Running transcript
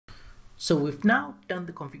So we've now done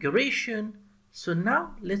the configuration. So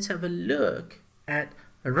now let's have a look at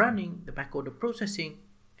running the backorder processing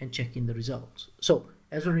and checking the results. So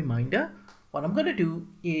as a reminder, what I'm going to do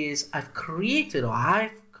is I've created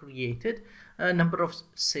a number of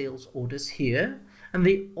sales orders here, and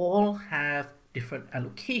they all have different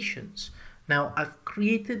allocations. Now I've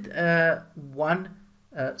created one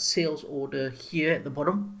sales order here at the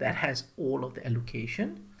bottom that has all of the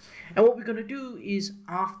allocation. And what we're going to do is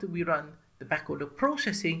after we run the backorder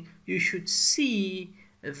processing, you should see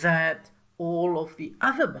that all of the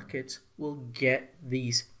other buckets will get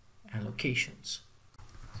these allocations.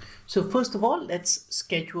 So first of all, let's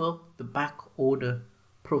schedule the backorder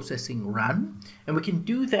processing run. And we can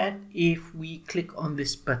do that if we click on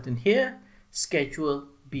this button here, schedule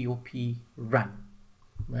BOP run.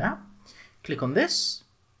 Yeah. Click on this.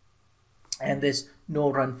 And there's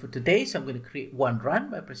no run for today, so I'm going to create one run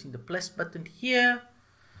by pressing the plus button here.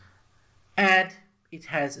 And it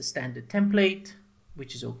has a standard template,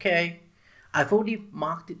 which is okay. I've already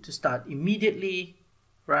marked it to start immediately,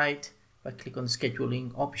 right? If I click on the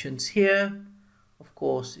scheduling options here, of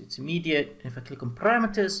course, it's immediate. And if I click on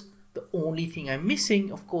parameters, the only thing I'm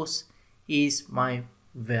missing, of course, is my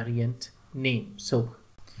variant name. So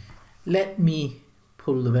let me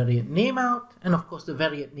pull the variant name out, and of course the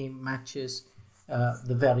variant name matches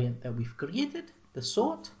the variant that we've created, the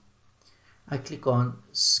sort. I click on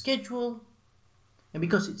schedule, and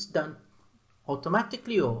because it's done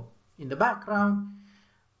automatically or in the background,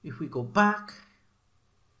 if we go back,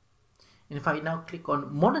 and if I now click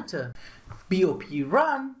on monitor BOP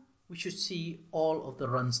run, we should see all of the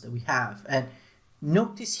runs that we have. And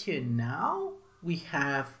notice here now we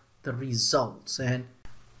have the results, and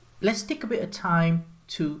let's take a bit of time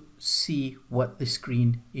to see what the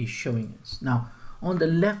screen is showing us. Now, on the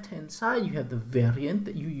left-hand side, you have the variant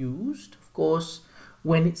that you used, of course,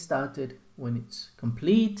 when it started, when it's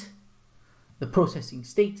complete, the processing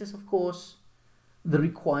status, of course, the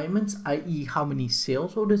requirements, i.e. how many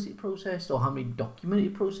sales orders it processed or how many documents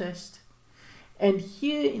it processed. And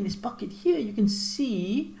here in this bucket here, you can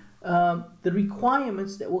see the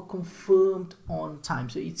requirements that were confirmed on time.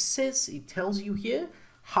 So it tells you here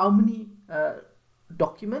how many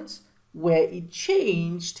documents, where it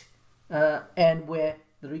changed, and where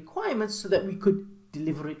the requirements, so that we could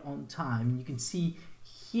deliver it on time. And you can see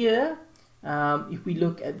here, if we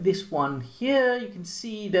look at this one here, you can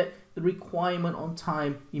see that the requirement on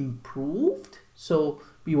time improved. So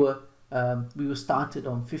we were started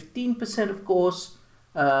on 15%, of course,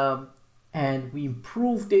 and we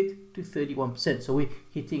improved it to 31%. So we're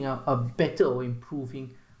hitting a better or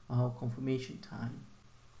improving our confirmation time.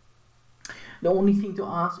 The only thing to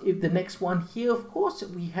ask, if the next one here, of course,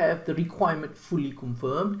 we have the requirement fully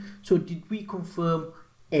confirmed. So did we confirm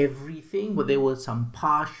everything? Well, there were some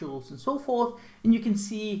partials and so forth. And you can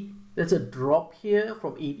see there's a drop here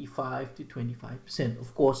from 85 to 25%.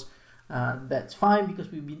 Of course, that's fine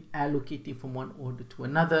because we've been allocating from one order to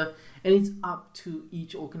another. And it's up to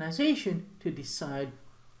each organization to decide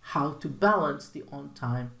how to balance the on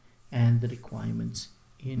time and the requirements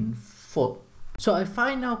in full. So if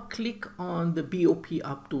I now click on the BOP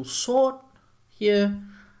up to sort here,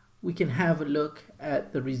 we can have a look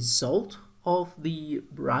at the result of the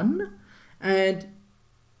run, and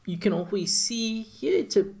you can always see here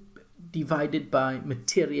it's divided by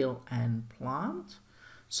material and plant.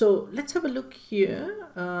 So let's have a look here.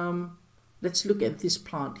 Let's look at this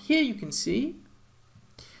plant here. You can see,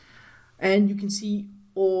 and you can see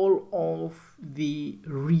all of the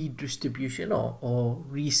redistribution or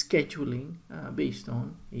rescheduling based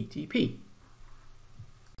on ATP.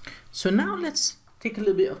 So now let's take a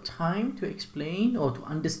little bit of time to explain or to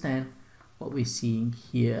understand what we're seeing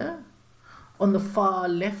here. On the far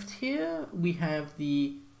left here, we have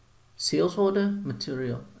the sales order,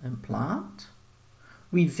 material and plant.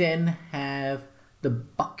 We then have the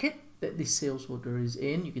bucket that this sales order is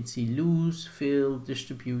in. You can see lose, fill,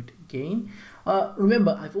 distribute, gain.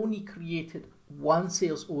 Remember, I've only created one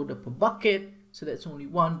sales order per bucket, so that's only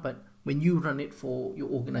one, but when you run it for your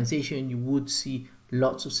organization, you would see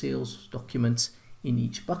lots of sales documents in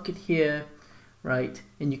each bucket here, right?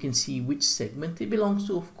 And you can see which segment it belongs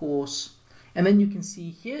to, of course. And then you can see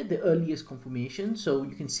here the earliest confirmation. So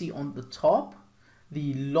you can see on the top,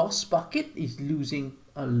 the loss bucket is losing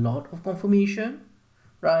a lot of confirmation,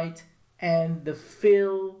 right? And the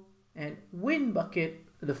fill and win bucket,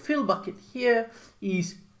 the fill bucket here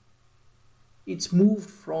is, it's moved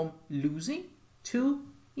from losing to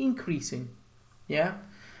increasing. Yeah.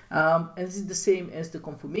 And this is the same as the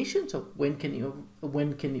confirmation. So when can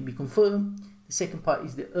it be confirmed? The second part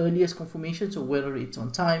is the earliest confirmation. So whether it's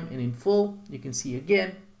on time and in full, you can see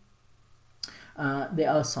again. There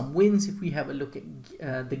are some wins. If we have a look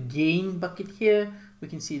at the gain bucket here, we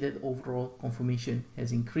can see that overall confirmation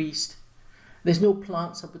has increased. There's no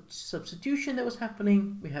plant substitution that was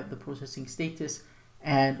happening. We have the processing status,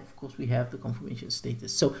 and of course we have the confirmation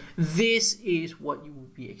status. So this is what you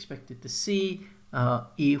would be expected to see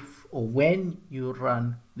if or when you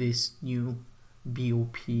run this new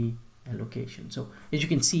BOP allocation. So as you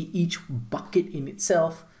can see, each bucket in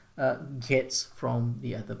itself gets from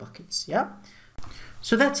the other buckets. Yeah.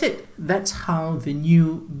 So that's it. That's how the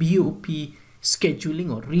new BOP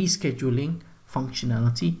scheduling or rescheduling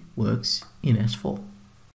functionality works in S4.